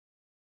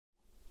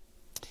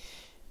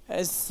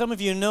As some of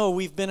you know,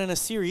 we've been in a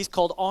series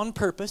called On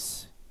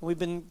Purpose. We've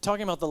been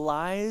talking about the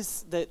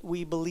lies that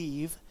we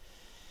believe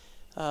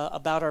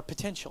about our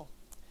potential.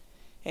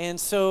 And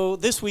so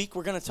this week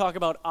we're going to talk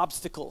about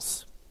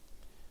obstacles.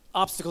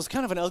 Obstacles,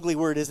 kind of an ugly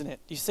word, isn't it?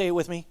 You say it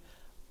with me?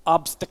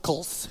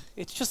 Obstacles.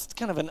 It's just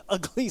kind of an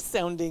ugly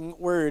sounding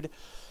word.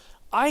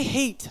 I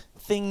hate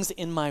things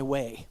in my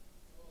way.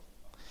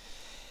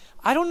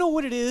 I don't know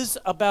what it is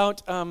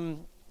about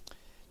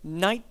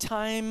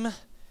nighttime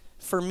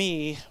for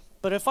me,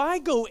 but if I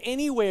go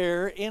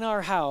anywhere in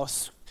our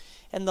house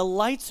and the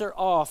lights are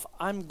off,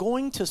 I'm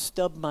going to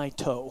stub my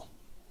toe.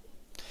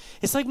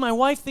 It's like my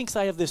wife thinks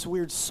I have this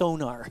weird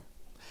sonar.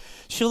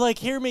 She'll like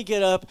hear me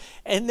get up,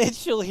 and then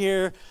she'll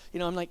hear,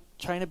 I'm like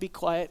trying to be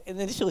quiet, and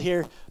then she'll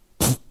hear,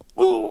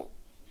 ooh.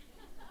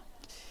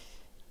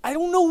 I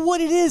don't know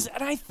what it is,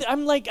 and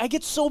I'm like, I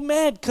get so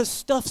mad because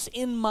stuff's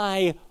in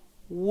my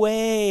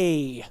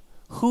way.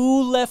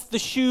 Who left the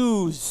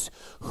shoes?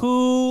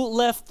 Who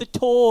left the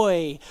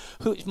toy?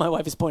 My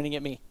wife is pointing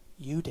at me.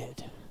 You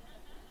did.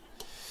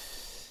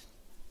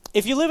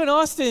 If you live in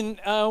Austin,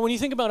 when you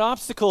think about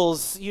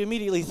obstacles, you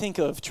immediately think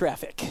of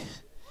traffic.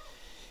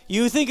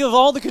 You think of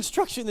all the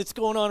construction that's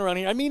going on around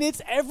here. I mean,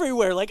 it's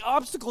everywhere, like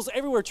obstacles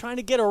everywhere. Trying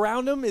to get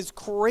around them is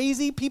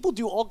crazy. People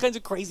do all kinds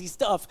of crazy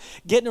stuff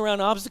getting around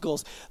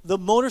obstacles. The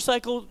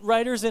motorcycle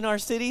riders in our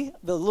city,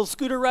 the little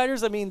scooter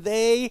riders, I mean,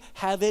 they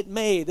have it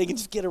made. They can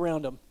just get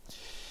around them.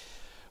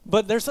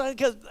 But there's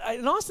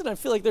in Austin, I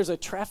feel like there's a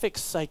traffic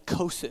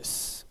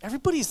psychosis.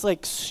 Everybody's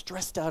like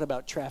stressed out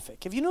about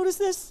traffic. Have you noticed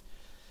this?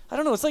 I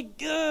don't know. It's like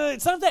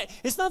it's not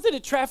that the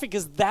traffic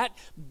is that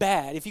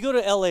bad. If you go to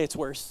LA, it's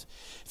worse.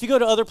 If you go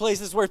to other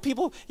places where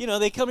people,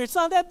 they come here, it's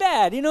not that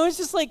bad. It's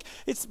just like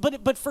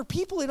but for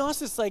people in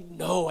Austin, it's like,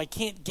 no, I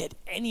can't get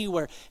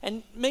anywhere.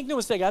 And make no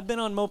mistake, I've been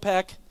on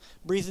Mopac,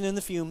 breathing in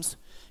the fumes.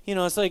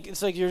 It's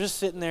like you're just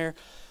sitting there.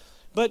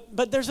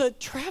 But there's a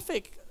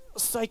traffic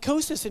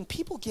psychosis, and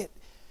people get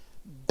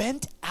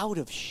bent out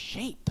of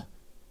shape.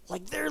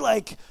 Like they're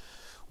like,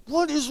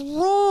 what is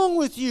wrong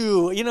with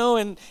you?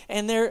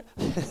 And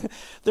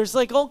there's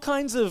like all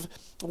kinds of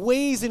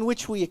ways in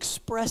which we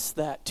express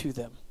that to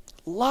them.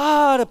 A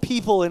lot of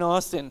people in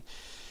Austin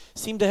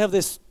seem to have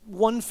this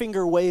one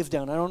finger wave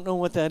down. I don't know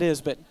what that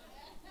is, but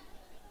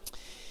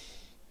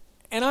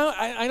and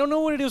I don't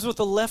know what it is with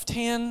the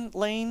left-hand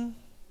lane.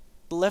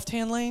 The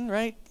left-hand lane,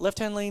 right?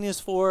 Left-hand lane is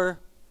for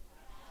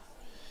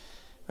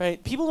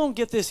right. People don't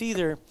get this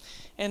either.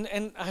 And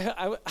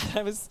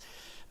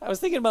I was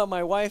thinking about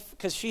my wife,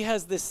 because she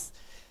has this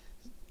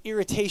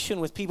irritation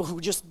with people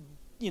who just,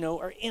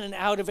 are in and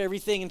out of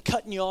everything and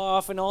cutting you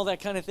off and all that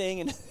kind of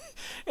thing.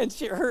 And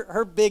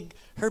her big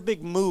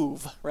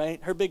move,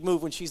 right? Her big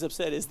move when she's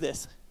upset is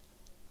this.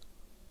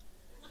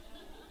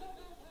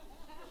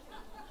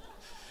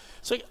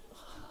 So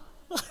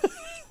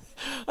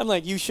I'm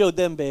like, you showed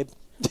them, babe.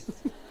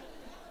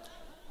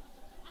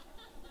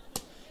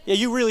 Yeah,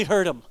 you really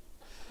hurt them.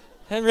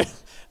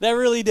 That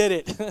really did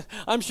it.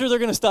 I'm sure they're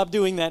going to stop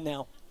doing that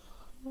now.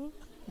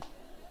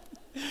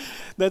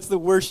 That's the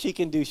worst she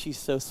can do. She's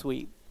so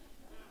sweet.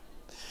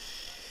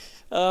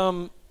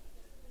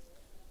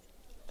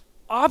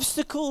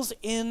 Obstacles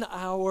in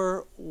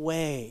our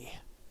way.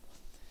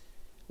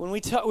 When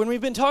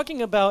we've been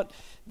talking about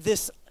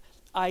this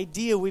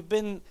idea, we've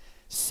been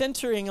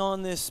centering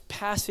on this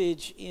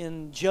passage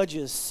in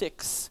Judges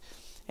 6,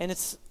 and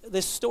it's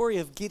this story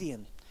of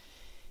Gideon.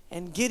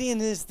 And Gideon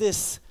is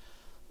this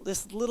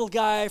little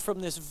guy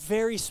from this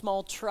very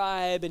small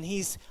tribe, and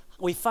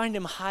we find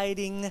him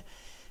hiding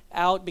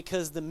out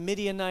because the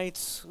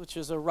Midianites, which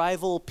is a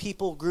rival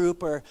people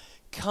group, are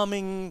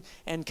coming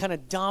and kind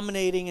of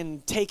dominating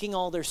and taking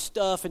all their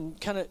stuff and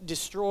kind of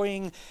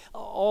destroying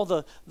all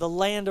the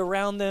land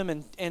around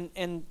them,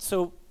 and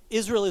so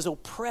Israel is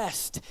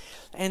oppressed,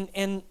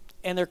 and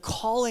they're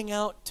calling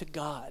out to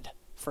God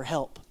for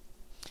help.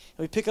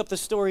 We pick up the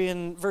story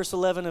in verse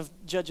 11 of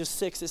Judges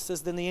 6. It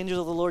says, Then the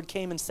angel of the Lord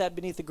came and sat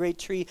beneath the great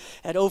tree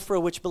at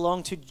Ophrah, which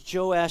belonged to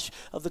Joash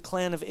of the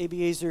clan of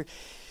Abiezer.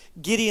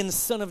 Gideon,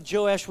 son of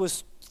Joash,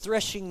 was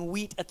threshing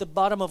wheat at the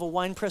bottom of a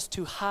winepress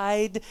to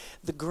hide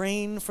the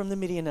grain from the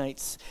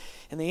Midianites.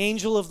 And the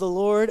angel of the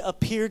Lord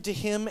appeared to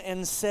him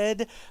and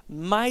said,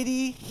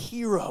 Mighty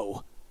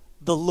hero,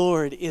 the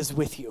Lord is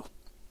with you.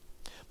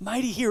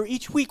 Mighty hero.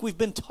 Each week we've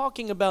been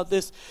talking about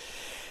this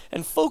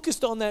and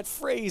focused on that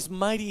phrase,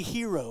 mighty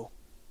hero.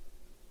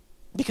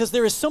 Because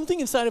there is something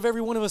inside of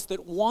every one of us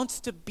that wants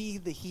to be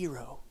the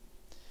hero.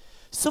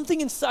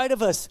 Something inside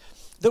of us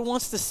that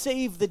wants to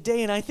save the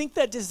day. And I think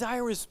that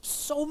desire is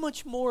so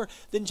much more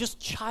than just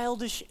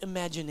childish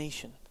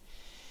imagination.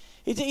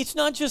 It's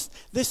not just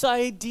this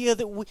idea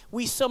that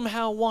we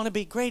somehow want to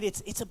be great.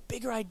 It's a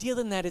bigger idea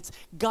than that. It's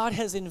God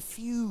has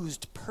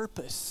infused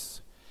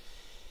purpose.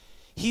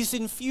 He's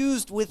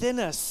infused within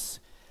us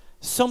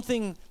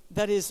something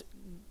that is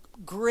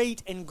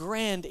great and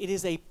grand. It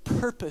is a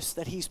purpose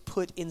that he's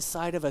put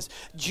inside of us.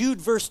 Jude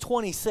verse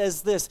 20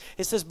 says this.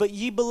 It says, "But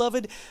ye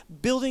beloved,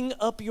 building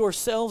up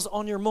yourselves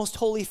on your most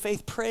holy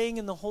faith, praying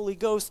in the Holy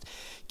Ghost,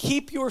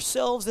 keep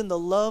yourselves in the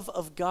love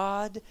of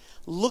God,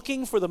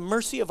 looking for the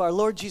mercy of our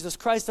Lord Jesus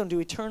Christ unto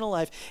eternal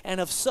life. And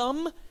of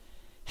some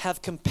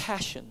have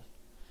compassion,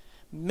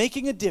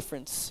 making a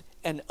difference,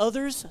 and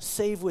others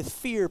save with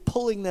fear,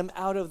 pulling them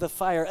out of the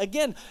fire."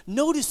 Again,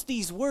 notice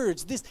these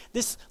words,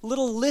 this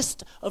little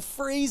list of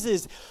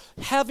phrases: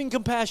 having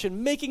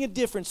compassion, making a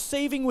difference,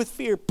 saving with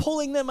fear,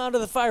 pulling them out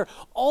of the fire.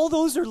 All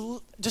those are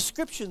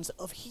descriptions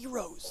of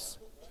heroes.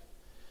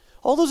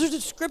 All those are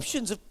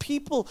descriptions of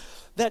people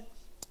that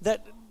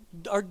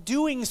are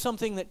doing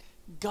something that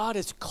God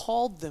has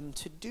called them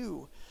to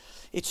do.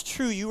 It's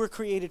true, you were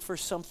created for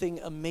something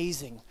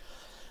amazing,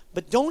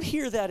 but don't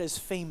hear that as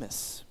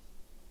famous.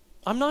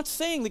 I'm not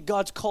saying that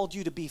God's called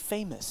you to be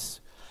famous.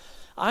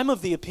 I'm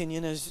of the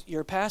opinion, as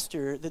your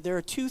pastor, that there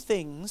are two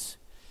things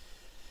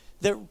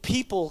that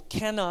people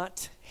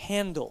cannot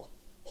handle.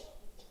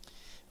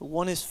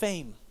 One is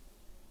fame.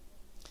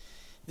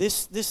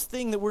 This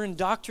thing that we're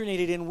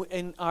indoctrinated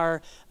in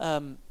our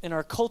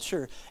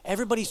culture,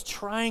 everybody's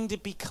trying to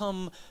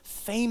become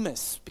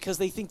famous because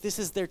they think this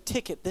is their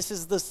ticket, this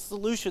is the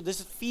solution,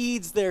 this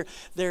feeds their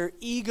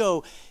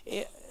ego.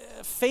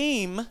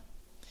 Fame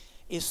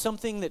is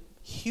something that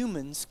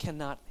humans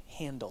cannot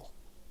handle.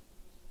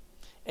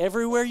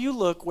 Everywhere you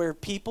look where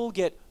people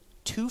get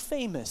too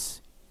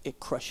famous, it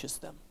crushes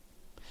them.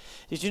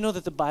 Did you know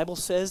that the Bible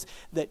says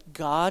that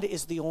God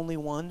is the only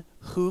one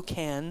who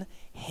can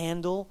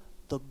handle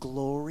the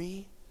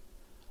glory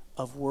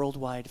of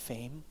worldwide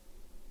fame?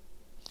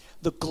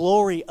 The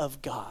glory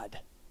of God.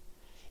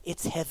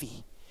 It's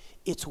heavy.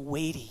 It's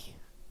weighty.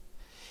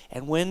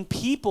 And when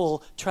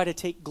people try to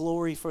take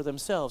glory for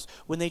themselves,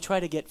 when they try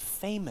to get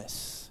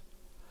famous,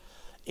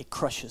 it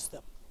crushes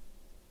them.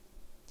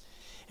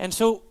 And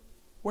so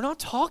we're not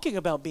talking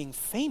about being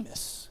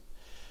famous.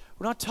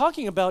 We're not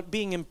talking about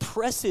being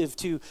impressive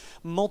to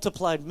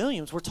multiplied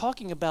millions. We're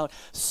talking about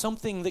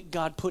something that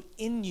God put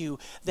in you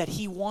that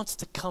he wants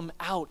to come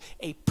out,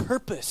 a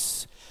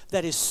purpose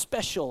that is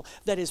special,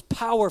 that is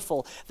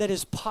powerful, that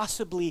is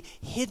possibly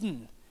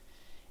hidden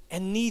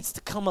and needs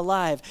to come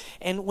alive.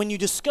 And when you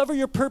discover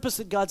your purpose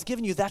that God's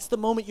given you, that's the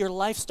moment your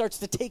life starts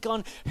to take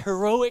on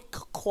heroic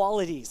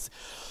qualities.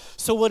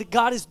 So what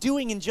God is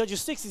doing in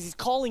Judges 6 is he's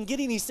calling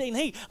Gideon. He's saying,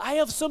 hey, I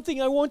have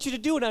something I want you to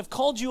do, and I've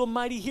called you a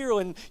mighty hero,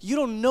 and you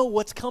don't know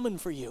what's coming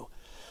for you.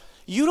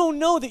 You don't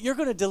know that you're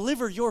going to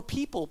deliver your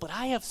people, but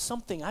I have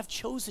something. I've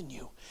chosen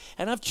you,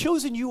 and I've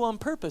chosen you on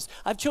purpose.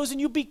 I've chosen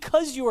you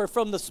because you are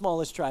from the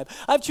smallest tribe.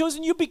 I've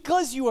chosen you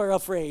because you are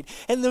afraid.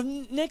 And the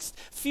next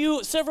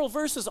several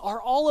verses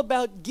are all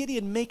about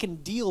Gideon making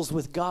deals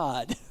with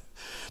God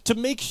to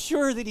make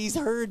sure that he's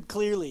heard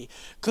clearly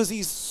because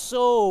he's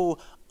so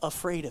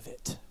afraid of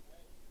it.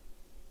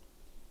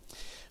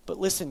 But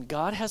listen,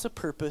 God has a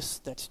purpose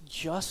that's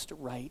just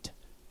right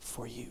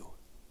for you.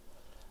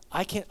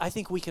 I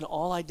think we can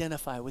all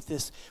identify with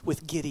this,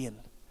 with Gideon,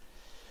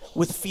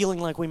 with feeling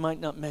like we might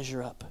not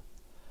measure up,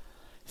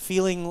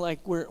 feeling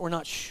like we're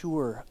not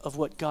sure of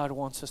what God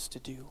wants us to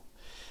do.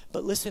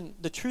 But listen,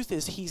 the truth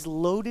is he's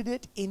loaded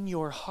it in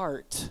your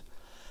heart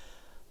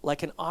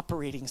like an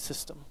operating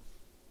system.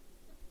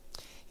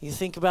 You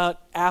think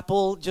about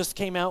Apple just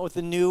came out with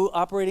the new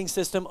operating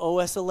system,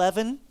 OS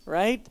 11,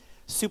 right?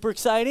 Super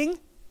exciting?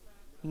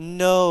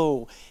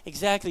 No,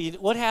 exactly.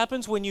 What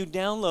happens when you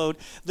download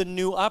the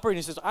new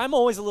operating system? I'm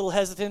always a little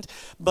hesitant,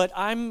 but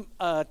I'm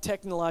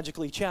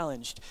technologically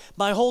challenged.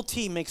 My whole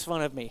team makes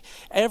fun of me.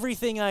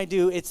 Everything I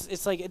do,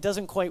 it's like it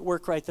doesn't quite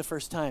work right the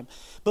first time.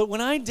 But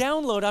when I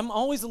download, I'm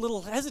always a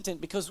little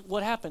hesitant because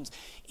what happens?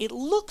 It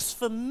looks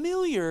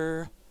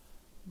familiar,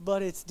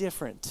 but it's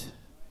different.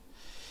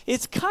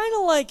 It's kind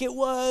of like it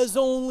was,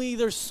 only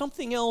there's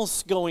something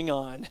else going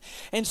on.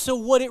 And so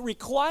what it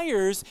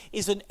requires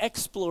is an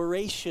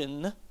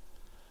exploration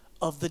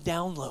of the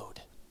download.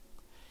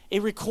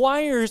 It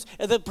requires,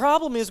 the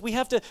problem is we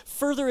have to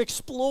further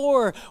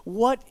explore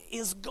what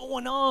is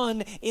going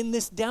on in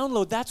this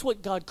download. That's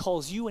what God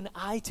calls you and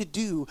I to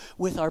do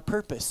with our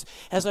purpose.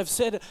 As I've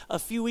said a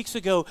few weeks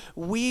ago,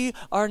 we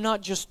are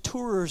not just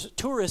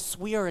tourists,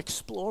 we are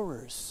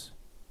explorers.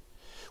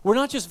 We're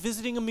not just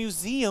visiting a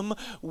museum,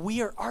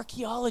 we are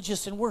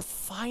archaeologists, and we're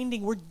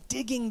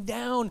digging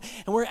down,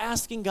 and we're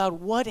asking God,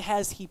 what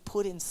has he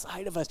put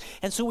inside of us?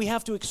 And so we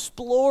have to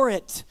explore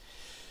it.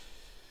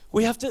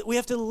 We have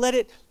to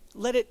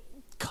let it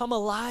come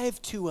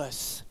alive to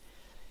us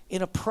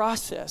in a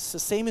process. The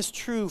same is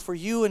true for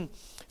you and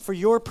for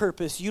your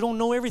purpose. You don't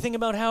know everything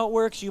about how it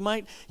works. You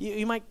might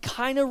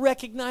kind of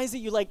recognize it.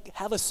 You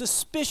have a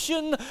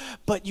suspicion,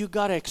 but you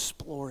got to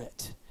explore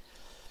it.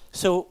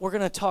 So we're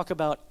going to talk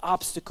about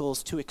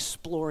obstacles to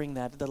exploring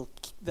that,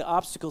 the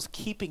obstacles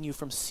keeping you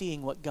from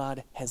seeing what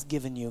God has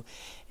given you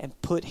and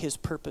put his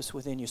purpose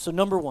within you. So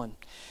number one,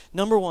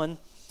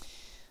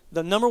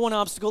 the number one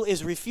obstacle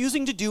is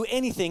refusing to do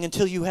anything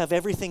until you have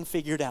everything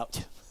figured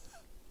out.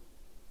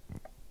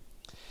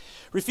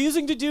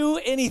 Refusing to do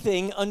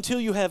anything until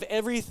you have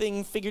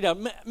everything figured out.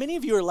 Many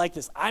of you are like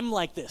this. I'm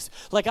like this.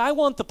 Like, I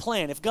want the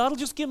plan. If God will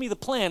just give me the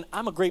plan,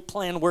 I'm a great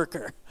plan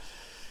worker.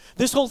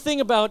 This whole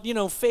thing about,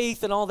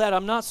 faith and all that,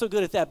 I'm not so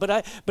good at that.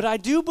 But I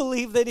do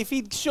believe that if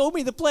he'd show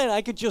me the plan,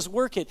 I could just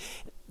work it.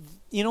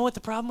 You know what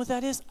the problem with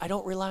that is? I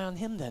don't rely on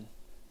him then.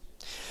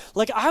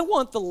 Like, I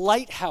want the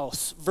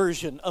lighthouse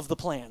version of the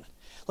plan.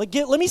 Like,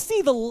 let me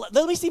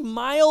see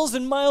miles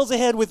and miles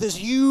ahead with this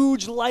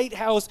huge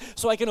lighthouse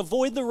so I can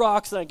avoid the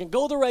rocks and I can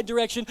go the right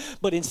direction.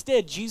 But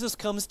instead, Jesus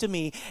comes to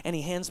me and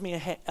he hands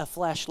me a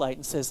flashlight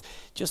and says,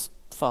 just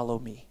follow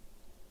me.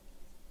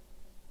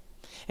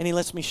 And he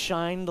lets me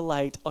shine the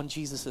light on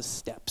Jesus'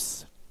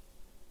 steps.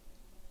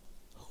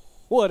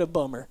 What a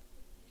bummer.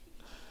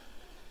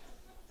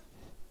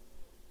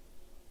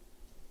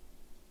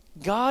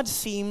 God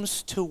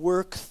seems to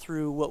work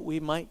through what we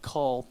might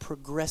call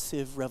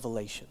progressive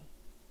revelation.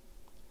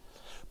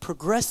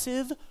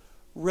 Progressive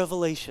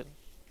revelation.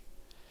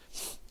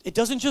 It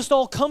doesn't just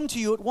all come to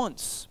you at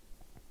once.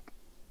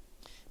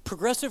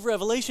 Progressive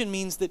revelation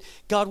means that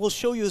God will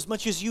show you as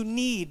much as you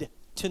need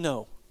to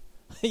know.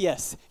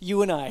 Yes,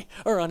 you and I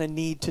are on a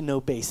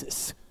need-to-know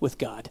basis with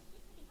God.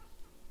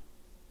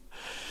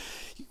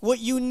 What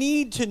you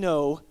need to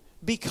know,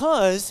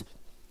 because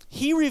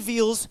he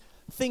reveals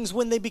things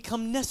when they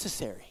become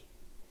necessary.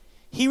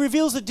 He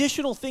reveals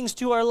additional things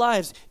to our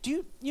lives.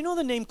 Do you know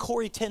the name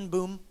Corrie ten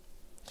Boom?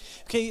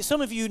 Okay,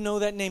 some of you know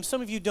that name,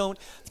 some of you don't.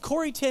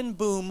 Corrie ten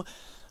Boom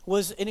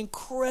was an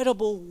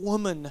incredible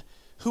woman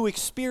who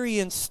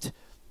experienced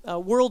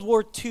World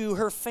War II.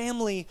 Her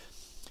family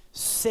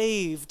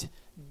saved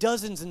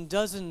dozens and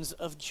dozens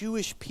of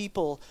Jewish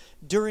people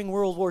during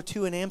World War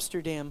II in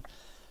Amsterdam.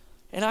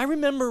 And I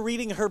remember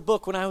reading her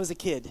book when I was a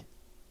kid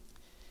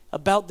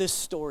about this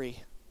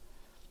story.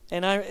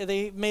 And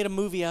they made a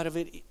movie out of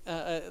it.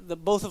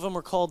 Both of them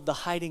are called The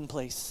Hiding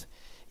Place.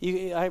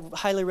 I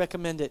highly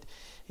recommend it.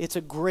 It's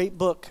a great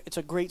book. It's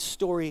a great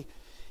story.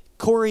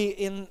 Corrie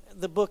in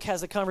the book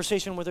has a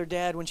conversation with her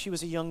dad when she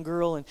was a young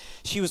girl, and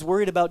she was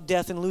worried about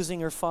death and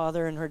losing her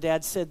father, and her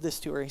dad said this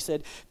to her. He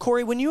said,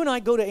 Corrie, when you and I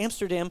go to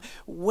Amsterdam,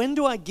 when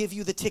do I give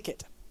you the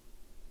ticket?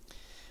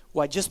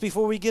 Why, just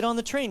before we get on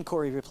the train,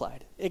 Corrie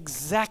replied.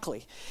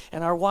 Exactly.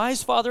 And our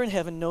wise Father in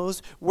heaven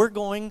knows we're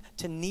going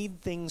to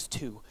need things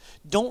too.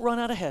 Don't run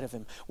out ahead of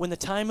him. When the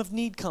time of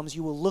need comes,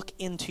 you will look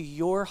into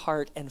your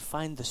heart and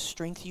find the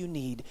strength you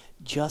need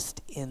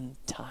just in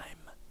time.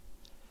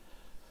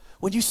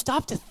 When you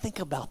stop to think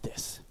about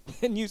this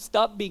and you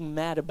stop being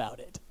mad about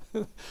it,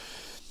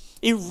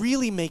 it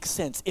really makes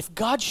sense. If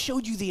God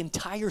showed you the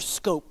entire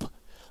scope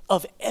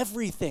of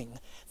everything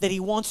that he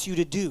wants you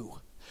to do,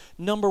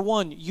 number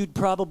one, you'd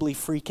probably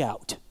freak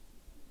out.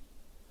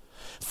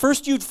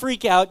 First, you'd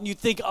freak out and you'd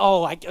think,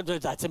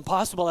 that's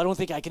impossible. I don't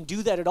think I can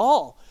do that at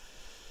all.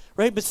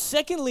 Right? But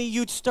secondly,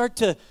 you'd start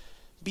to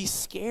be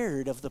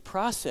scared of the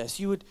process.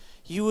 You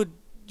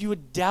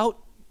would doubt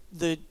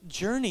the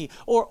journey,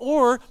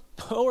 or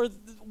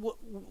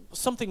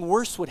something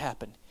worse would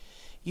happen.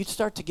 You'd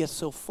start to get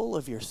so full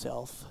of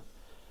yourself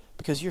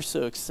because you're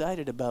so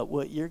excited about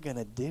what you're going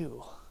to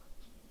do.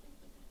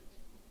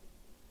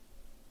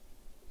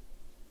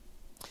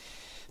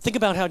 Think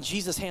about how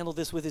Jesus handled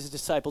this with his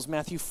disciples.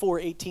 Matthew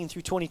 4:18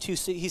 through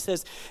 22, he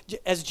says,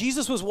 as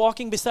Jesus was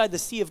walking beside the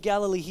Sea of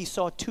Galilee, he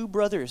saw two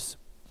brothers,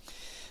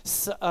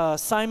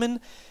 Simon,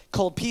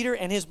 called Peter,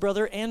 and his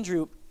brother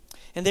Andrew.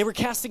 And they were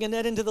casting a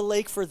net into the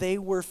lake, for they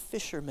were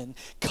fishermen.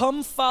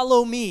 Come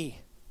follow me,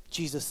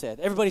 Jesus said.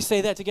 Everybody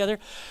say that together.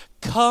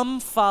 Come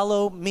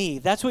follow me.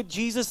 That's what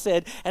Jesus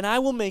said, and I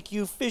will make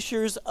you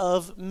fishers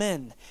of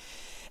men.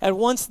 At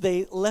once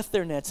they left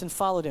their nets and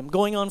followed him.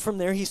 Going on from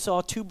there, he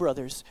saw two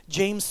brothers,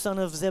 James, son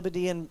of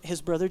Zebedee, and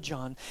his brother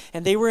John.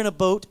 And they were in a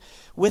boat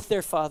with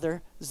their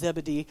father,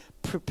 Zebedee,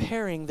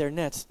 preparing their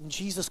nets. And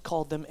Jesus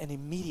called them, and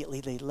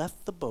immediately they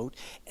left the boat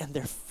and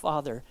their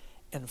father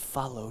and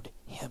followed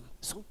him.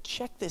 So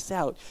check this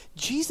out.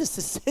 Jesus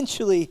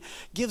essentially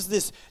gives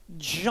this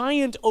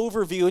giant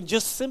overview and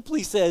just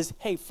simply says,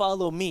 hey,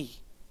 follow me.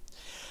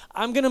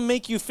 I'm going to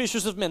make you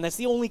fishers of men. That's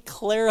the only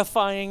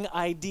clarifying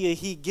idea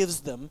he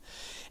gives them.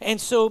 And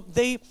so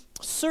they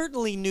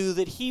certainly knew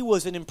that he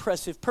was an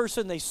impressive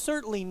person. They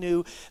certainly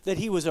knew that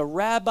he was a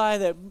rabbi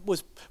that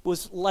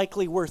was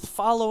likely worth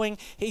following.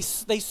 They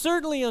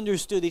certainly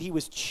understood that he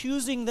was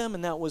choosing them,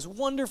 and that was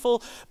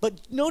wonderful.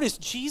 But notice,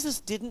 Jesus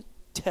didn't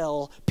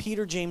tell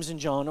Peter, James, and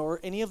John, or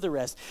any of the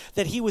rest,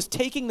 that he was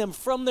taking them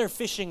from their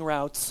fishing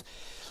routes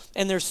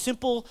and their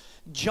simple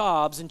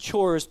jobs and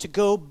chores to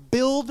go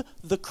build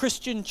the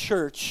Christian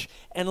church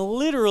and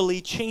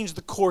literally change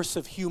the course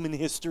of human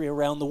history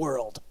around the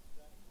world.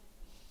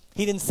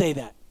 He didn't say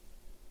that.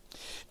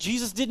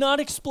 Jesus did not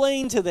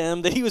explain to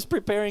them that he was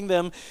preparing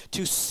them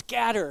to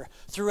scatter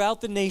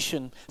throughout the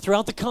nation,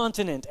 throughout the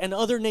continent, and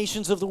other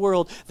nations of the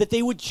world, that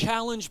they would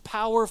challenge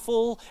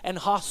powerful and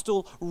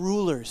hostile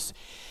rulers.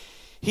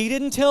 He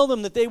didn't tell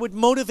them that they would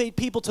motivate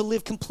people to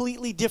live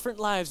completely different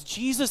lives.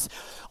 Jesus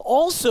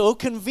also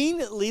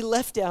conveniently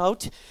left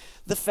out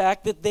the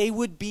fact that they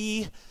would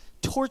be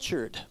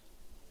tortured.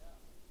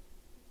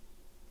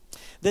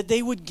 that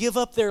they would give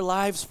up their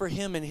lives for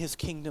him and his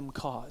kingdom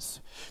cause.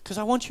 Because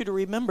I want you to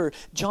remember,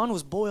 John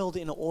was boiled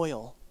in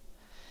oil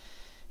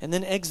and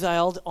then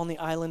exiled on the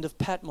island of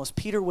Patmos.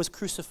 Peter was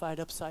crucified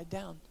upside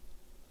down.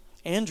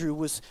 Andrew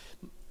was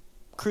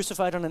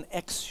crucified on an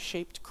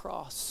X-shaped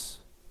cross.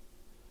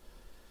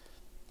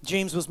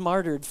 James was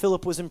martyred.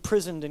 Philip was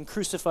imprisoned and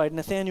crucified.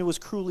 Nathanael was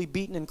cruelly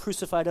beaten and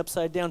crucified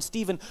upside down.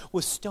 Stephen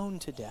was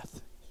stoned to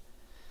death.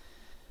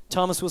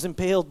 Thomas was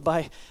impaled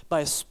by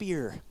a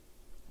spear.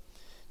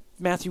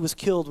 Matthew was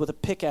killed with a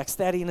pickaxe.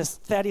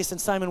 Thaddeus and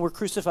Simon were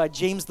crucified.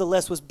 James the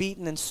Less was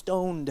beaten and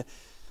stoned.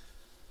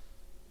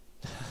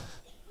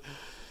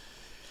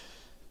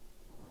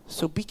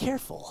 So be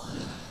careful.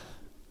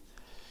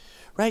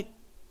 Right?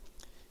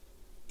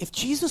 If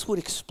Jesus would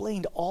have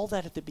explained all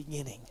that at the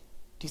beginning,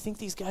 do you think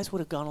these guys would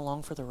have gone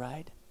along for the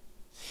ride?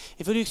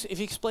 If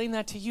he explained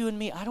that to you and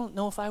me, I don't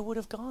know if I would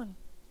have gone.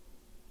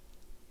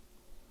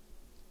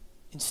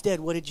 Instead,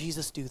 what did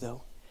Jesus do,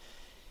 though?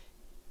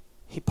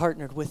 He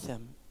partnered with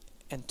them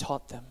and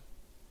taught them,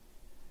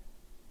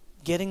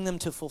 getting them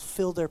to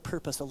fulfill their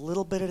purpose a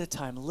little bit at a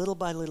time, little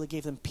by little,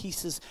 gave them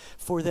pieces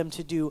for them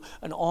to do.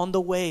 And on the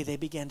way, they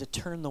began to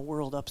turn the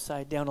world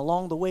upside down.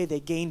 Along the way,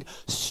 they gained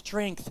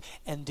strength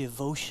and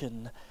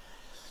devotion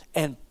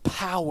and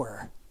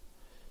power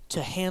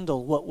to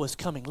handle what was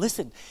coming.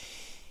 Listen,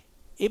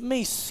 it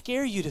may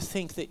scare you to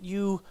think that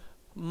you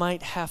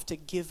might have to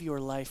give your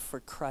life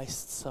for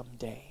Christ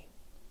someday.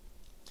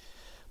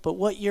 But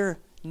what you're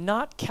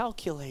not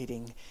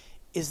calculating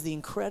is the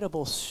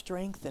incredible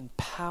strength and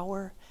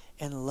power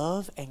and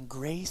love and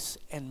grace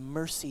and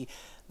mercy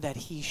that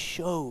he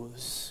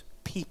shows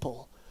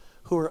people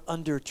who are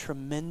under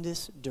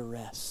tremendous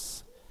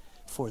duress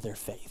for their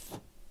faith.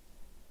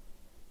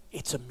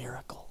 It's a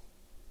miracle.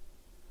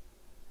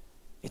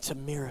 It's a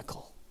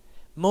miracle.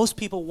 Most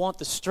people want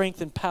the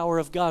strength and power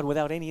of God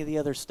without any of the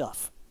other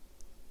stuff.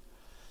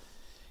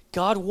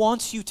 God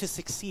wants you to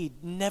succeed.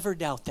 Never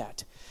doubt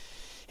that.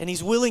 And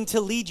he's willing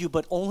to lead you,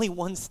 but only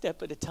one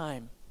step at a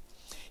time.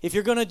 If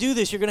you're going to do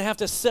this, you're going to have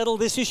to settle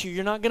this issue.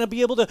 You're not going to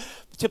be able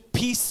to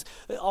piece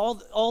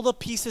all the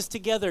pieces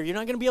together. You're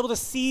not going to be able to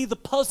see the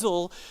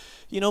puzzle,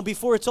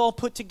 before it's all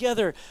put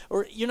together.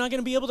 Or you're not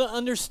going to be able to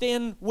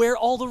understand where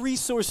all the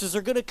resources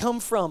are going to come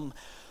from,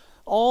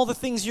 all the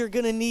things you're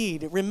going to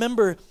need.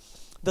 Remember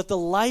that the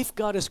life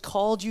God has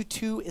called you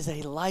to is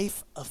a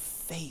life of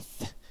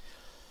faith.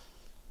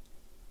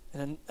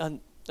 And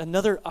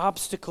another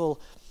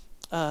obstacle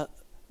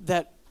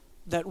that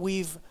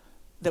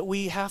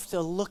we have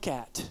to look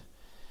at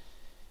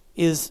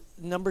is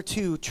number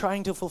 2,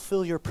 trying to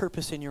fulfill your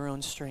purpose in your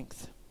own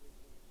strength.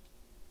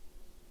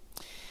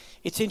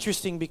 It's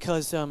interesting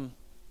because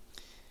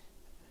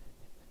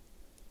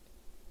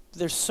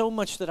there's so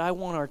much that I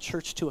want our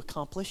church to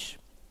accomplish.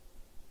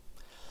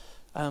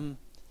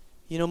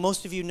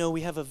 Most of you know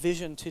we have a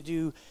vision to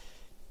do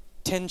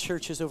 10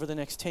 churches over the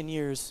next 10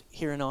 years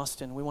here in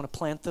Austin. We want to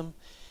plant them.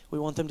 We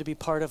want them to be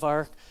part of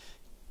our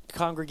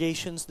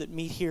congregations that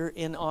meet here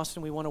in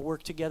Austin. We want to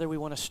work together. We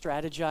want to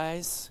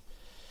strategize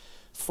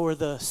for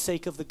the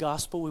sake of the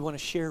gospel. We want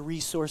to share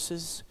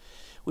resources.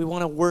 We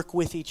want to work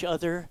with each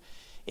other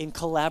in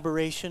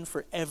collaboration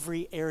for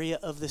every area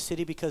of the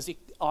city, because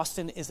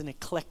Austin is an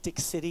eclectic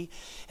city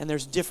and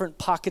there's different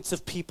pockets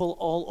of people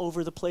all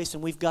over the place,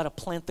 and we've got to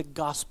plant the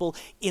gospel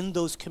in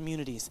those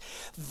communities.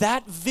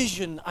 That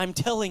vision, I'm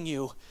telling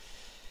you,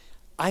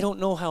 I don't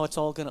know how it's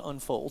all going to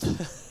unfold.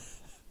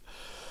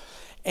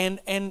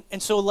 And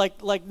so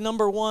like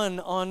number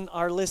 1 on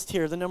our list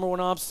here, the number 1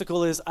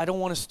 obstacle is I don't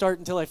want to start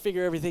until I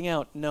figure everything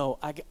out. No,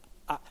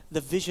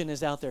 the vision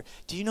is out there.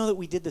 Do you know that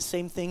we did the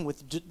same thing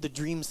with the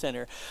Dream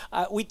Center?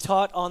 We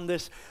taught on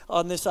this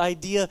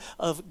idea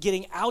of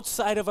getting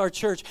outside of our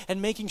church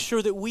and making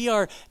sure that we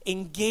are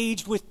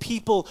engaged with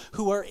people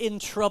who are in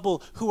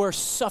trouble, who are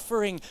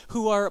suffering,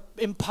 who are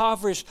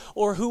impoverished,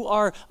 or who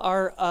are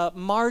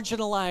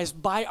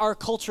marginalized by our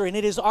culture. And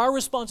it is our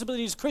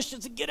responsibility as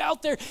Christians to get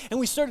out there.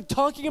 And we started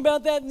talking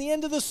about that in the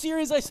end of the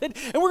series. I said,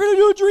 and we're going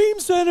to do a Dream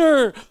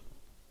Center.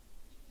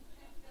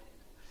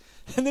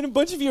 And then a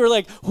bunch of you are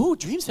like, "Oh,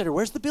 Dream Center,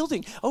 where's the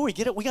building? Oh, we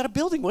got a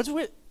building.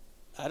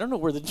 I don't know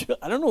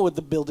what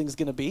the building's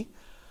going to be.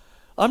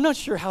 I'm not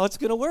sure how it's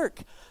going to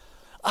work.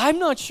 I'm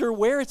not sure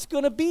where it's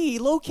going to be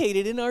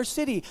located in our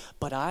city,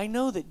 but I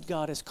know that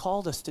God has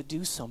called us to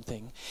do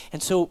something.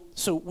 And so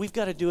we've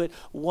got to do it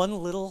one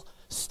little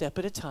step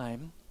at a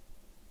time.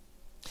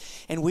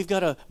 And we've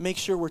got to make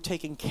sure we're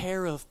taking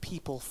care of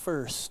people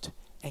first,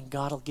 and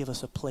God will give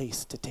us a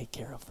place to take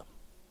care of them."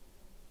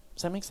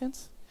 Does that make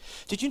sense?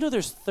 Did you know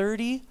there's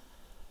 30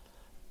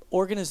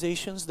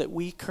 organizations that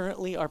we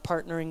currently are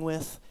partnering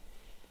with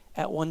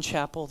at One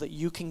Chapel that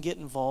you can get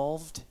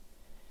involved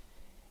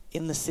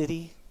in the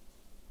city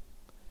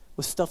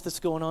with stuff that's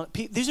going on?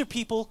 These are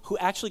people who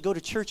actually go to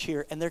church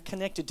here, and they're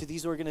connected to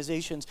these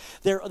organizations.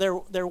 They're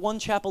One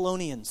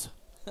Chapelonians.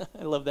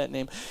 I love that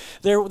name.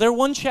 They're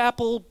One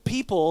Chapel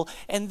people,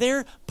 and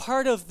they're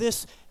part of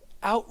this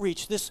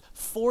outreach, this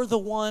For the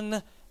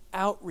One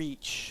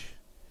outreach.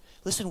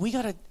 Listen, we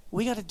gotta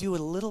do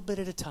it a little bit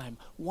at a time,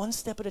 one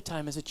step at a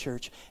time as a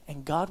church,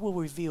 and God will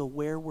reveal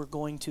where we're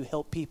going to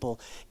help people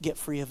get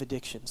free of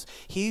addictions.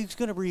 He's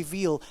going to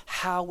reveal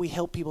how we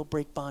help people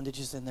break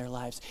bondages in their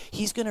lives.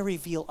 He's going to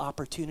reveal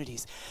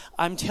opportunities.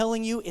 I'm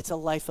telling you, it's a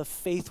life of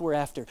faith we're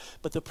after.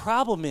 But the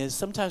problem is,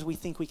 sometimes we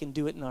think we can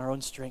do it in our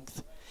own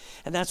strength.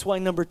 And that's why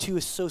number 2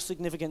 is so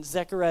significant.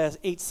 Zechariah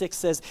 8:6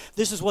 says,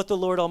 this is what the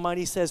Lord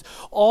Almighty says,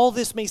 all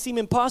this may seem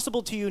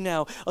impossible to you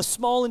now, a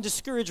small and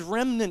discouraged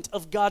remnant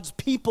of God's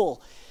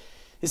people,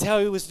 is how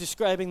he was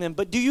describing them.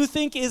 But do you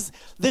think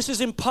this is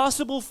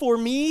impossible for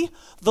me,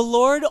 the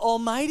Lord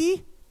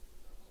Almighty?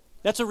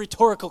 That's a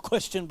rhetorical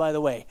question, by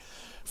the way,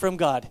 from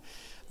God.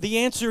 The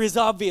answer is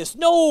obvious.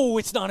 No,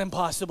 it's not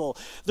impossible.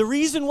 The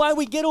reason why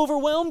we get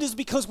overwhelmed is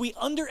because we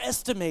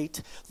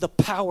underestimate the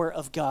power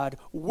of God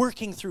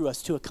working through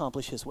us to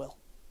accomplish his will.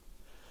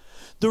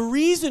 The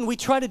reason we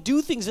try to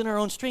do things in our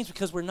own strength is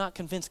because we're not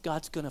convinced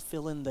God's going to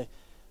fill in the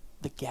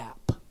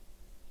gap.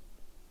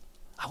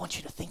 I want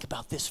you to think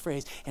about this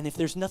phrase, and if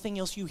there's nothing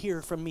else you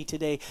hear from me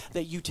today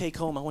that you take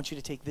home, I want you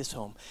to take this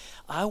home.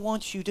 I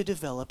want you to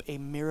develop a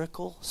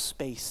miracle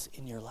space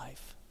in your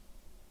life.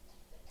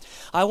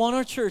 I want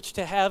our church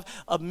to have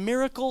a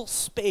miracle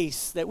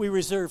space that we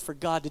reserve for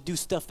God to do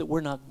stuff that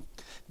we're not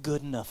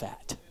good enough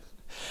at.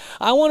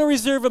 I want to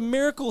reserve a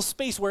miracle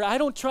space where I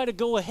don't try to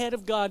go ahead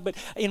of God but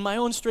in my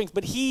own strength,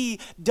 but he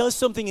does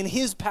something in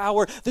his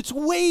power that's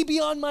way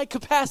beyond my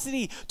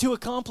capacity to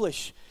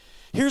accomplish.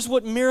 Here's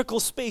what miracle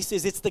space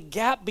is. It's the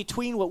gap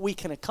between what we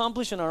can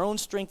accomplish in our own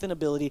strength and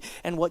ability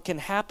and what can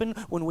happen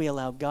when we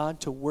allow God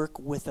to work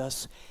with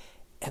us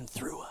and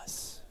through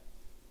us.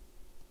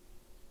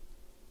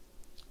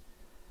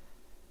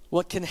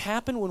 What can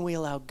happen when we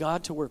allow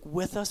God to work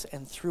with us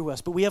and through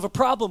us. But we have a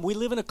problem. We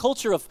live in a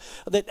culture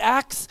that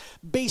acts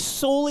based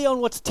solely on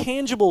what's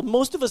tangible.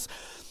 Most of us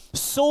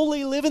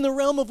solely live in the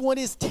realm of what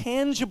is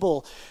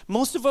tangible.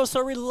 Most of us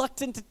are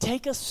reluctant to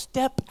take a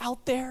step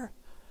out there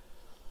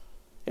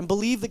and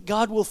believe that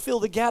God will fill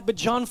the gap. But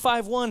John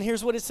 5:1,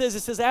 here's what it says. It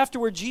says,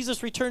 afterward,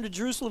 Jesus returned to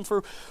Jerusalem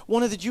for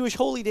one of the Jewish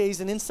holy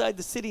days, and inside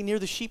the city near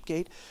the sheep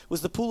gate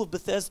was the pool of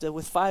Bethesda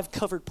with 5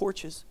 covered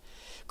porches.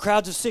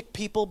 Crowds of sick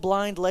people,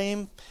 blind,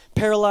 lame,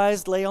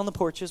 paralyzed, lay on the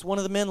porches. One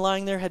of the men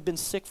lying there had been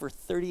sick for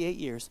 38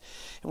 years.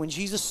 And when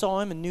Jesus saw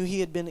him and knew he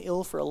had been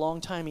ill for a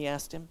long time, he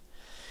asked him,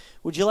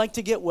 would you like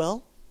to get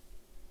well?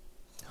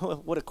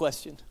 What a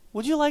question.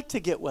 Would you like to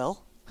get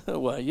well?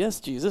 Well,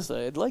 yes, Jesus,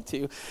 I'd like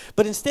to.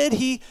 But instead,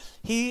 he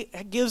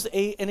gives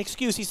an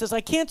excuse. He says,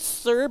 I can't,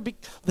 sir,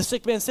 the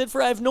sick man said,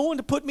 for I have no one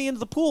to put me into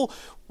the pool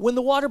when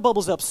the water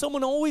bubbles up.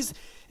 Someone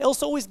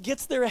else always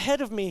gets there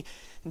ahead of me.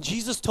 And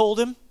Jesus told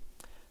him,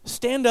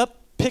 stand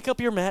up, pick up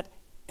your mat,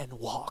 and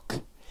walk.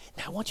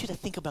 Now, I want you to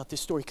think about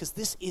this story because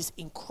this is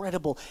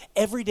incredible.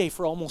 Every day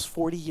for almost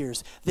 40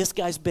 years, this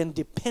guy's been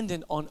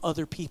dependent on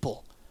other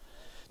people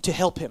to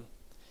help him.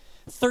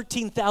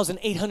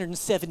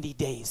 13,870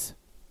 days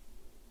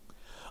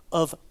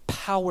of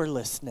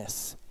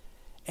powerlessness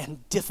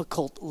and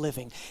difficult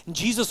living. And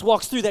Jesus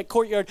walks through that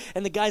courtyard,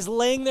 and the guy's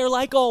laying there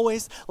like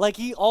always, like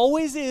he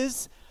always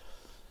is.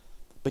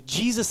 But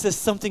Jesus says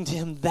something to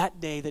him that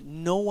day that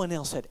no one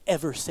else had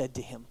ever said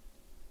to him.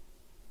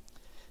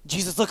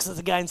 Jesus looks at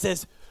the guy and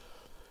says,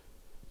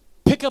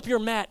 pick up your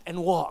mat and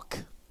walk.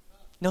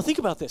 Now think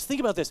about this.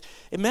 Think about this.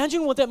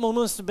 Imagine what that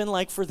moment must have been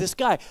like for this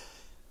guy.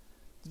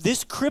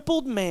 This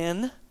crippled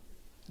man,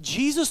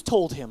 Jesus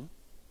told him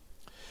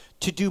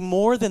to do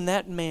more than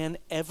that man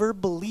ever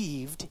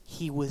believed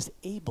he was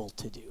able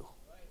to do.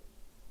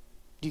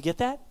 Do you get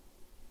that?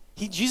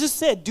 Jesus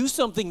said, do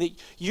something that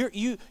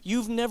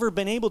you've never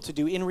been able to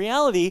do. In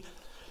reality,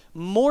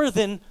 more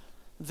than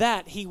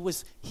that, he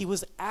was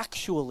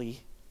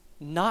actually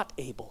not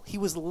able. He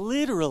was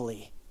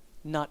literally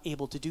not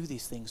able to do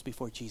these things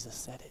before Jesus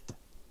said it.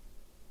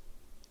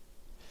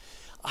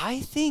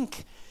 I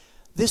think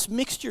this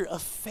mixture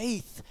of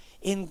faith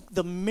in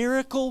the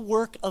miracle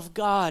work of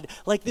God,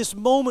 like this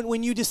moment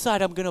when you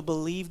decide, I'm going to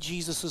believe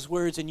Jesus'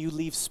 words, and you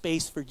leave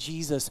space for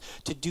Jesus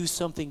to do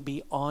something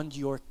beyond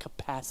your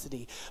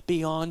capacity,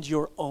 beyond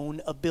your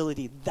own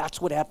ability. That's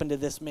what happened to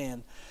this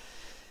man.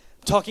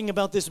 I'm talking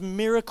about this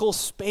miracle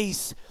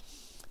space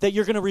that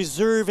you're going to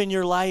reserve in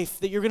your life,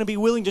 that you're going to be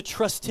willing to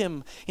trust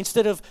him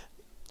instead of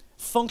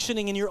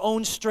functioning in your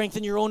own strength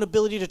and your own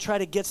ability to try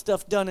to get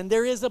stuff done. And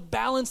there is a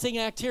balancing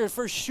act here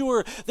for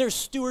sure. There's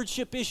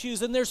stewardship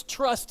issues and there's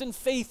trust and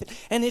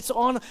faith, and it's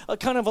on a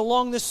kind of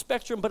along this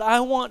spectrum. But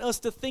I want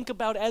us to think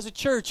about, as a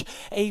church,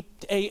 a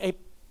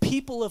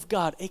people of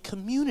God, a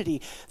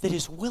community that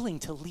is willing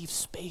to leave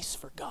space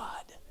for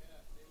God.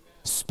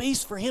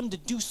 Space for him to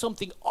do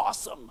something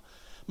awesome,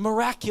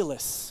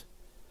 miraculous,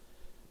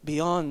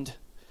 beyond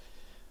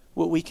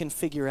what we can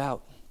figure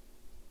out.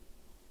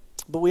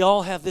 But we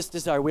all have this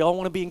desire. We all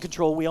want to be in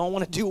control. We all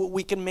want to do what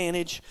we can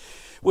manage.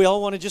 We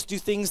all want to just do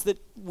things that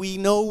we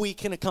know we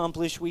can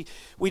accomplish. We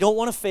don't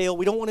want to fail.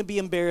 We don't want to be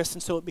embarrassed,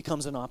 and so it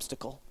becomes an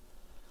obstacle.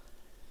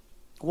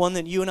 One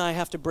that you and I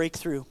have to break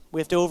through.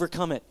 We have to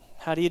overcome it.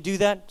 How do you do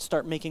that?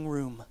 Start making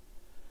room.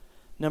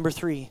 Number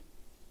 3,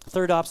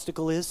 Third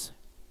obstacle is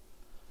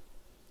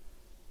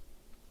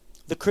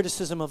the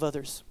criticism of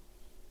others.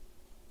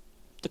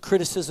 The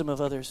criticism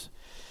of others.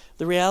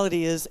 The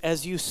reality is,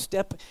 as you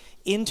step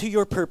into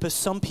your purpose,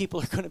 some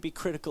people are going to be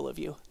critical of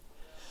you.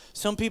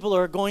 Some people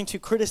are going to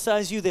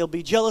criticize you. They'll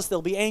be jealous.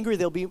 They'll be angry.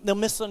 They'll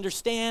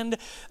misunderstand.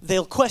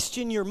 They'll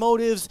question your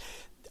motives.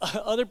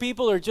 Other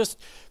people are just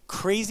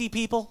crazy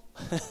people.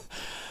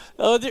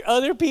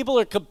 Other people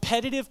are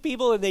competitive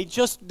people, and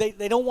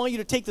they don't want you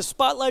to take the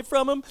spotlight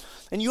from them.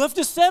 And you have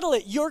to settle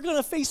it. You're going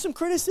to face some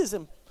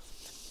criticism.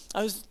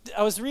 I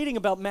was reading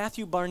about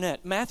Matthew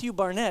Barnett. Matthew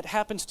Barnett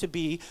happens to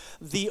be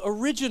the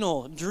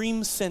original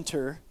Dream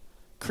Center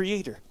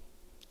creator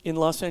in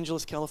Los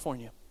Angeles,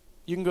 California.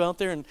 You can go out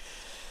there, and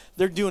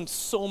they're doing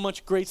so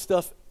much great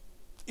stuff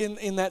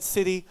in that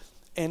city,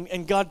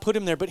 and God put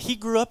him there. But he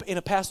grew up in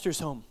a pastor's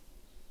home.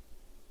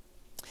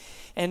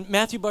 And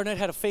Matthew Barnett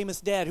had a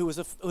famous dad who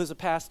was a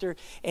pastor,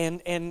 and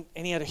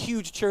he had a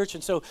huge church.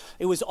 And so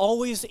it was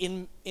always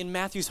in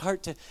Matthew's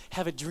heart to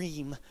have a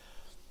dream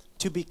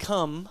to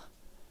become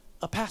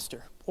a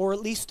pastor, or at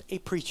least a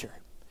preacher.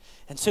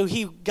 And so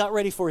he got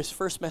ready for his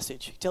first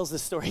message. He tells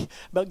this story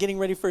about getting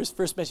ready for his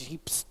first message. He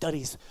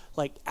studies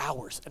like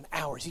hours and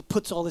hours. He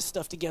puts all this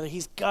stuff together.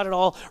 He's got it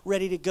all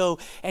ready to go.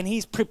 And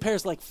he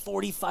prepares like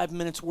 45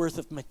 minutes worth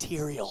of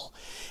material.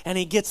 And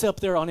he gets up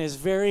there on his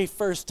very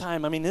first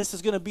time. I mean, this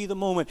is going to be the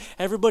moment.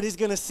 Everybody's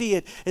going to see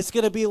it. It's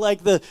going to be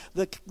like the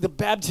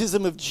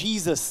baptism of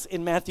Jesus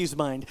in Matthew's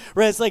mind.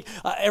 Right? It's like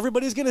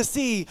everybody's going to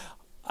see,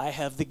 I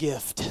have the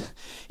gift.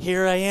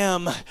 Here I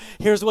am.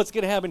 Here's what's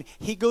going to happen.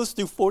 He goes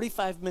through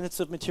 45 minutes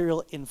of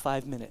material in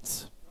 5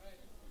 minutes.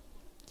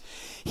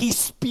 He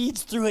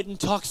speeds through it and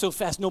talks so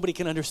fast nobody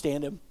can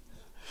understand him.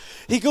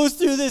 He goes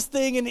through this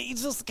thing and he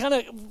just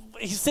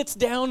he sits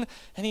down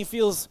and he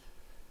feels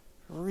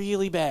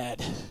really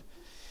bad.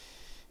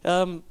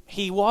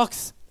 He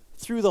walks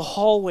through the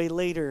hallway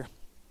later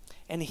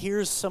and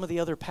hears some of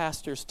the other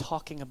pastors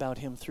talking about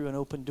him through an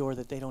open door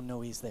that they don't know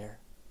he's there.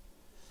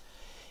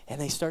 And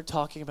they start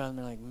talking about him, and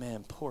they're like,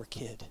 man, poor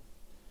kid.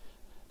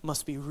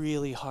 Must be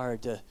really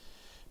hard to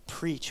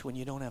preach when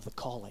you don't have the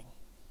calling.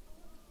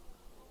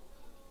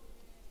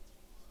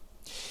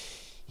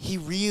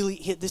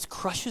 This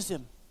crushes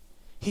him.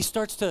 He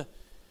starts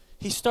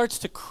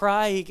to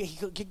cry.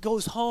 He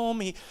goes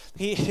home.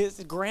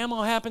 His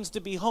grandma happens to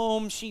be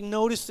home. She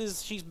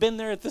notices she's been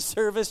there at the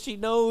service. She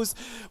knows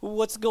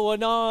what's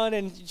going on,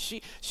 and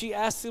she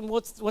asks him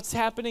what's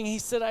happening. He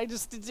said,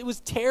 it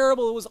was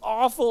terrible. It was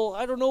awful.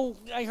 I don't know.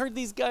 I heard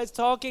these guys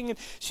talking, and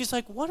she's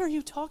like, what are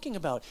you talking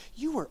about?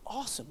 You were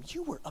awesome.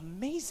 You were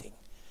amazing.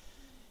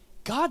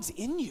 God's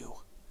in you.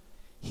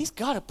 He's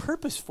got a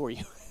purpose for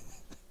you.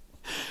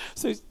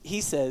 So he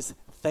says,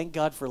 thank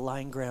God for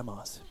lying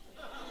grandmas.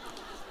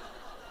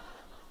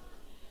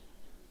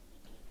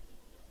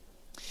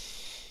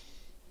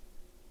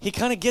 He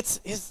kind of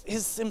gets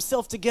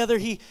himself together.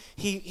 He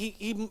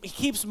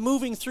keeps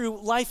moving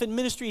through life and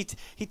ministry.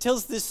 He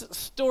tells this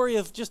story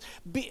of just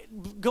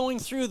going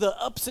through the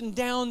ups and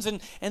downs,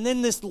 and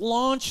then this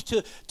launch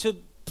to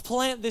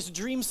plant this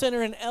dream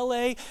center in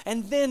LA,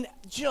 and then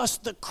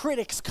just the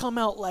critics come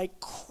out like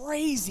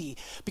crazy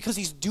because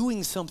he's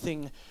doing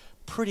something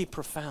pretty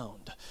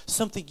profound,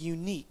 something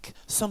unique,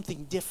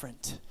 something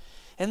different.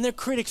 And their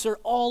critics are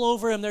all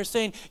over him. They're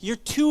saying, you're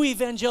too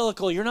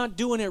evangelical. You're not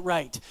doing it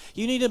right.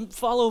 You need to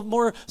follow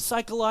more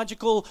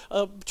psychological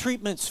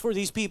treatments for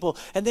these people.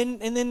 And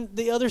then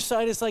the other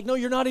side is like, no,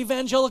 you're not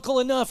evangelical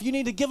enough. You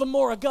need to give them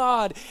more of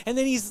God. And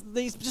then he's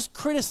just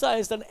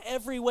criticized on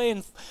every way.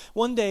 And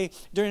one day,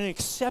 during an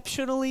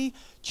exceptionally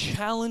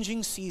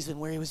challenging season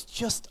where he was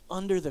just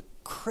under the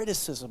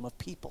criticism of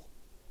people,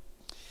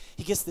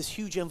 he gets this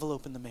huge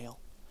envelope in the mail.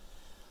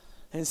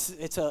 And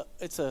it's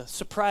a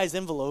surprise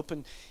envelope,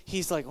 and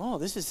he's like, "Oh,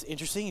 this is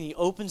interesting." And he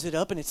opens it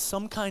up, and it's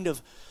some kind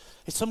of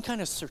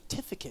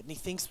certificate. And he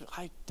thinks,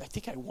 "I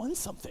think I won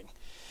something."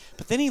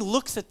 But then he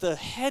looks at the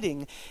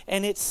heading,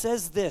 and it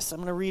says this. I'm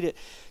going to read it.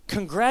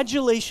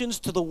 Congratulations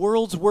to the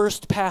world's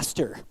worst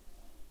pastor.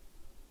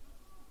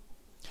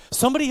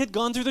 Somebody had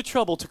gone through the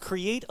trouble to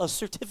create a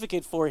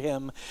certificate for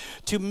him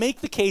to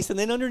make the case, and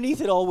then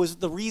underneath it all was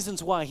the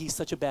reasons why he's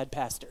such a bad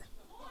pastor.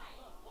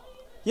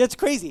 Yeah, it's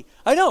crazy.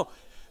 I know.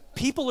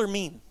 People are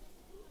mean.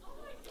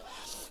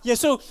 Yeah,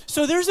 so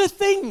there's a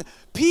thing.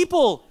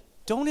 People,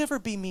 don't ever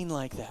be mean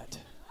like that.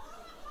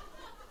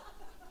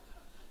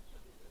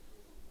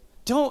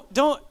 Don't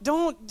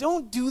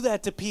do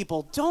that to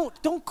people.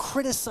 Don't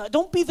criticize.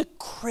 Don't be the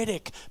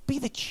critic. Be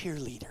the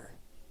cheerleader.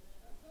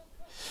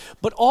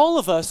 But all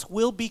of us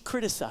will be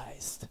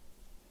criticized.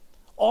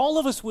 All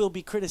of us will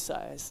be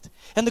criticized.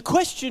 And the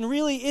question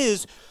really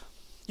is,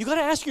 you got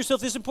to ask yourself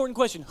this important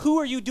question. Who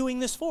are you doing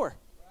this for?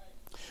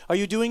 Are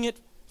you doing it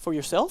for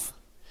yourself?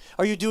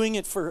 Are you doing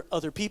it for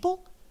other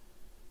people?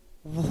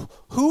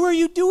 Who are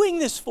you doing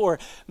this for?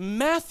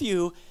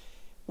 Matthew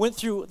went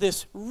through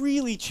this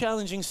really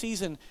challenging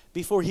season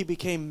before he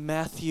became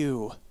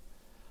Matthew.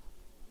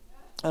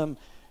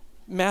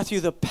 Matthew,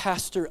 the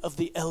pastor of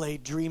the LA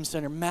Dream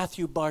Center,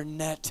 Matthew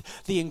Barnett,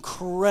 the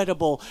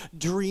incredible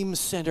Dream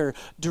Center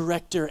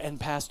director and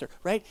pastor,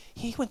 right?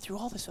 He went through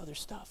all this other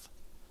stuff.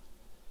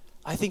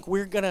 I think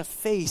we're going to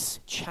face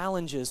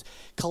challenges.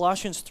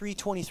 Colossians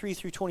 3:23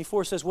 through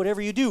 24 says,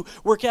 whatever you do,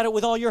 work at it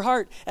with all your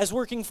heart, as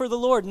working for the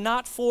Lord,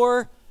 not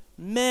for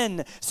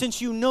men,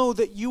 since you know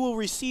that you will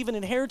receive an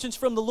inheritance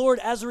from the Lord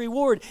as a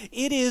reward.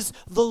 It is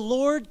the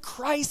Lord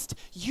Christ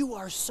you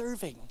are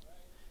serving.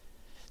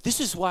 This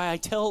is why I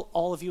tell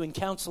all of you in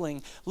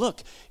counseling,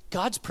 look,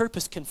 God's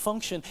purpose can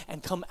function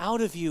and come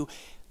out of you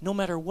no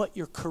matter what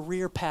your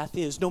career path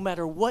is, no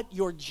matter what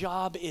your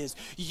job is.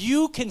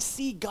 You can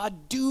see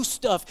God do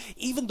stuff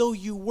even though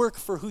you work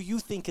for who you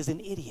think is an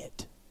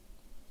idiot.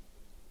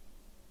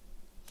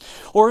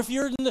 Or if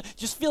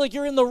just feel like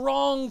you're in the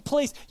wrong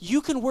place,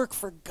 you can work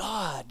for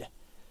God.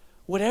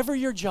 Whatever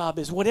your job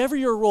is, whatever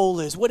your role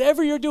is,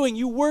 whatever you're doing,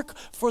 you work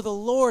for the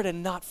Lord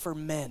and not for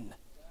men.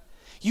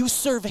 You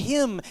serve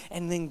him,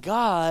 and then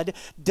God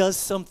does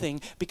something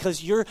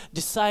because you're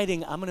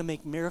deciding, I'm going to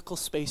make miracle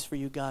space for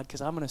you, God,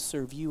 because I'm going to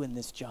serve you in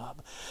this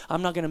job.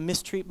 I'm not going to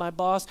mistreat my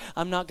boss.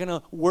 I'm not going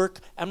to work.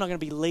 I'm not going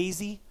to be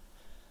lazy.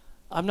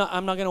 I'm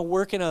not going to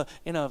work in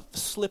a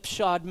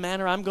slipshod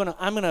manner. I'm going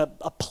to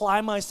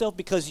apply myself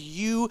because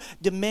you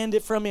demand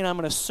it from me, and I'm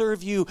going to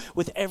serve you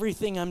with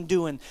everything I'm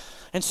doing.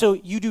 And so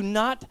you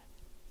don't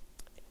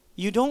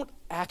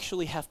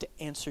actually have to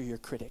answer your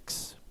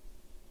critics.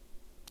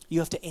 You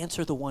have to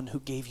answer the one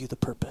who gave you the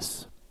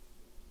purpose.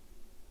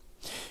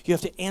 You have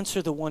to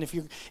answer the one, if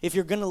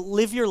you're going to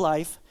live your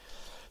life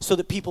so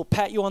that people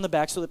pat you on the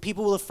back, so that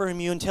people will affirm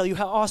you and tell you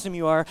how awesome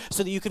you are,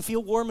 so that you can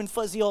feel warm and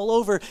fuzzy all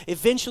over,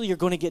 eventually you're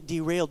going to get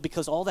derailed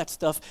because all that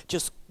stuff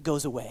just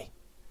goes away.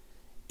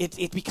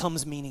 It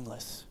becomes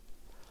meaningless.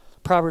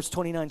 Proverbs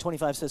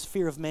 29:25 says,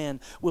 fear of man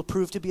will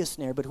prove to be a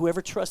snare, but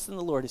whoever trusts in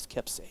the Lord is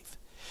kept safe.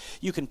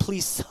 You can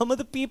please some of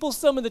the people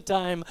some of the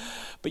time,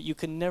 but you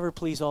can never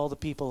please all the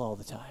people all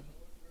the time.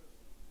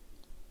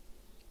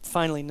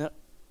 Finally,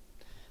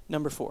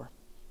 number 4,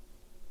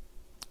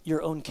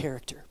 your own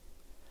character.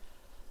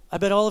 I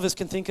bet all of us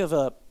can think of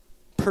a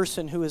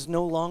person who is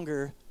no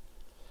longer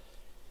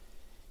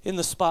in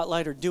the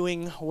spotlight or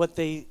doing what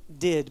they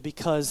did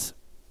because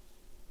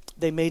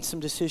they made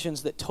some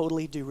decisions that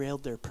totally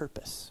derailed their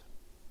purpose.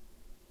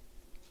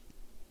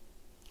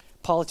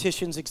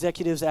 Politicians,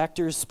 executives,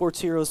 actors,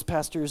 sports heroes,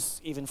 pastors,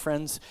 even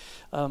friends.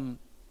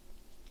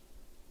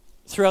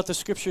 Throughout the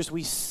scriptures,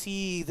 we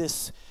see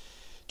this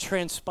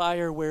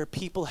transpire where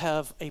people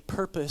have a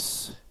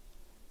purpose,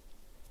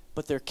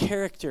 but their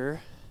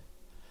character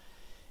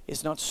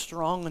is not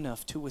strong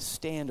enough to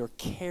withstand or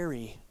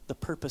carry the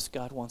purpose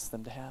God wants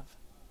them to have.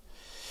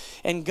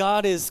 And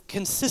God is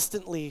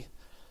consistently,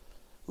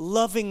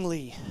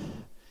 lovingly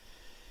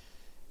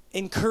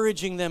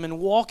encouraging them and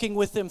walking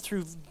with them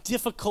through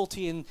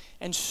difficulty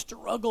and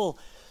struggle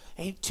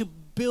to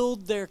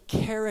build their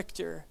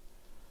character.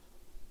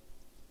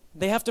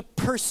 They have to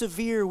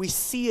persevere. We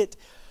see it.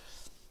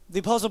 The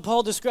Apostle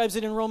Paul describes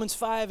it in Romans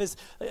 5 as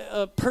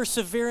a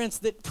perseverance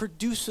that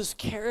produces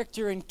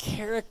character, and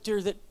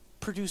character that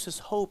produces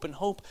hope, and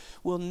hope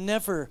will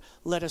never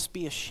let us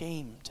be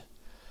ashamed.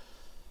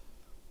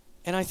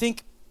 And I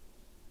think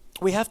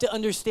we have to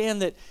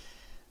understand that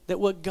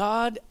what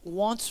God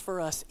wants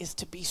for us is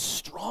to be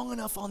strong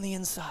enough on the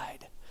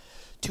inside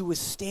to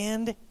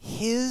withstand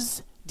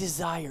his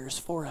desires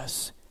for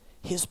us,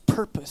 his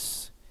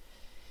purpose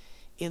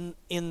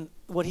in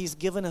what he's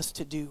given us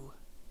to do.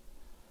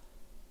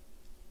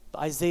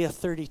 Isaiah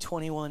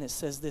 30:21, it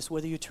says this,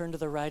 whether you turn to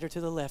the right or to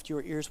the left,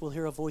 your ears will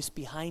hear a voice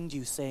behind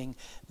you saying,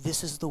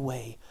 this is the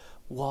way,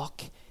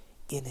 walk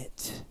in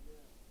it.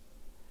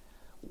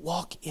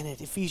 Walk in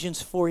it.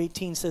 Ephesians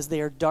 4:18 says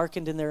they are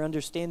darkened in their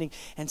understanding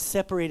and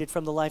separated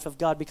from the life of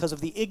God because of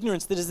the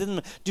ignorance that is in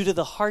them due to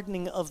the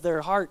hardening of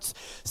their hearts.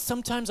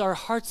 Sometimes our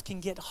hearts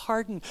can get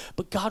hardened,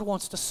 but God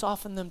wants to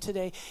soften them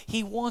today.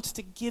 He wants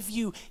to give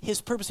you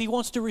his purpose. He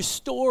wants to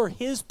restore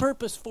his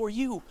purpose for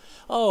you.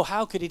 Oh,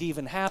 how could it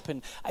even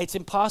happen? It's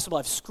impossible.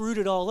 I've screwed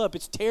it all up.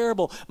 It's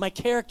terrible. My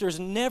character is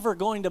never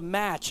going to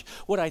match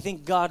what I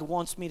think God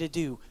wants me to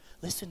do.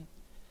 Listen.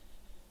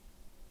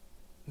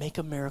 Make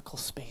a miracle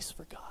space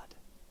for God.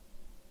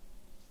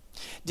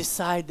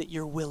 Decide that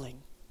you're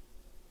willing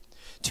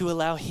to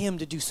allow him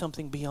to do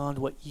something beyond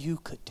what you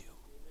could do.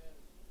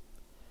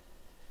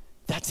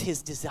 That's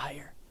his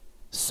desire.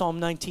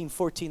 Psalm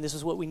 19:14, this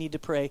is what we need to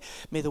pray.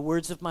 May the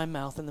words of my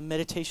mouth and the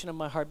meditation of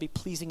my heart be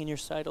pleasing in your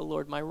sight, O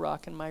Lord, my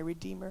rock and my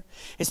redeemer.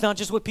 It's not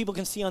just what people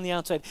can see on the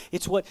outside.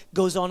 It's what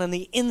goes on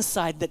the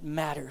inside that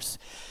matters.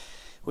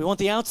 We want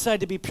the outside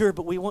to be pure,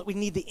 but we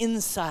need the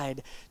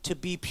inside to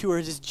be pure.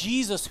 It is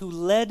Jesus who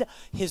led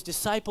his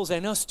disciples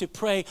and us to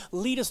pray,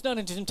 lead us not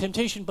into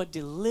temptation, but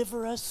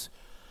deliver us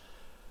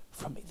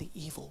from the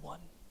evil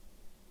one.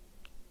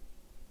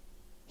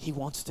 He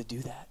wants to do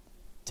that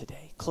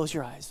today. Close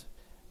your eyes.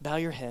 Bow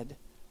your head.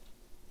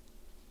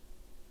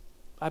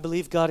 I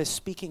believe God is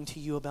speaking to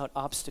you about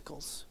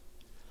obstacles.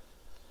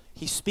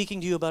 He's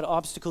speaking to you about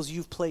obstacles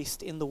you've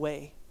placed in the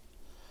way.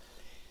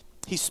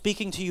 He's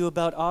speaking to you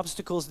about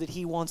obstacles that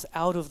he wants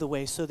out of the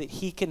way so that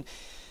he can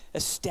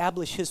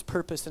establish his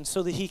purpose and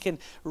so that he can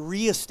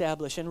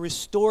reestablish and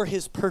restore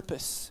his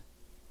purpose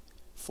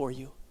for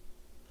you.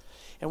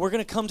 And we're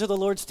going to come to the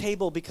Lord's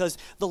table because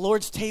the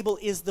Lord's table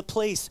is the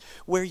place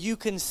where you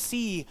can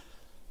see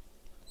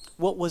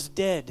what was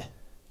dead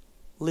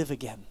live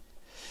again.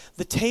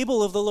 The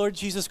table of the Lord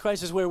Jesus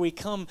Christ is where we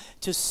come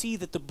to see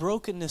that the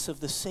brokenness of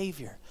the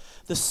Savior,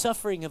 the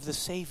suffering of the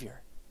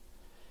Savior,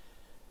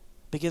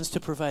 begins to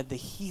provide the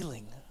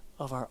healing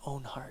of our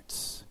own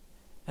hearts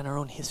and our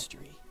own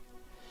history.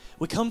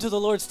 We come to the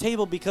Lord's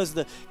table because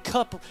the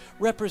cup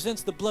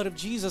represents the blood of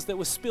Jesus that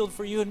was spilled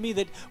for you and me,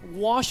 that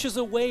washes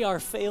away our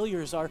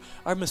failures, our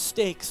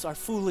mistakes, our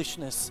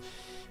foolishness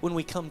when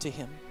we come to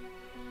him.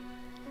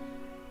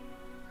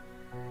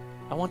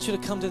 I want you to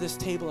come to this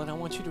table and I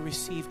want you to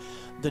receive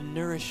the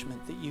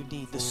nourishment that you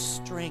need, the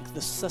strength,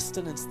 the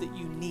sustenance that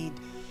you need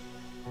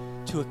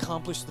to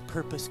accomplish the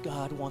purpose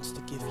God wants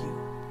to give you.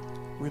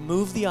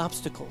 Remove the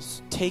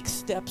obstacles, take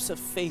steps of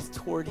faith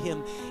toward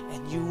him,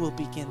 and you will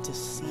begin to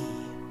see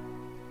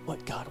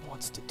what God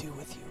wants to do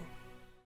with you.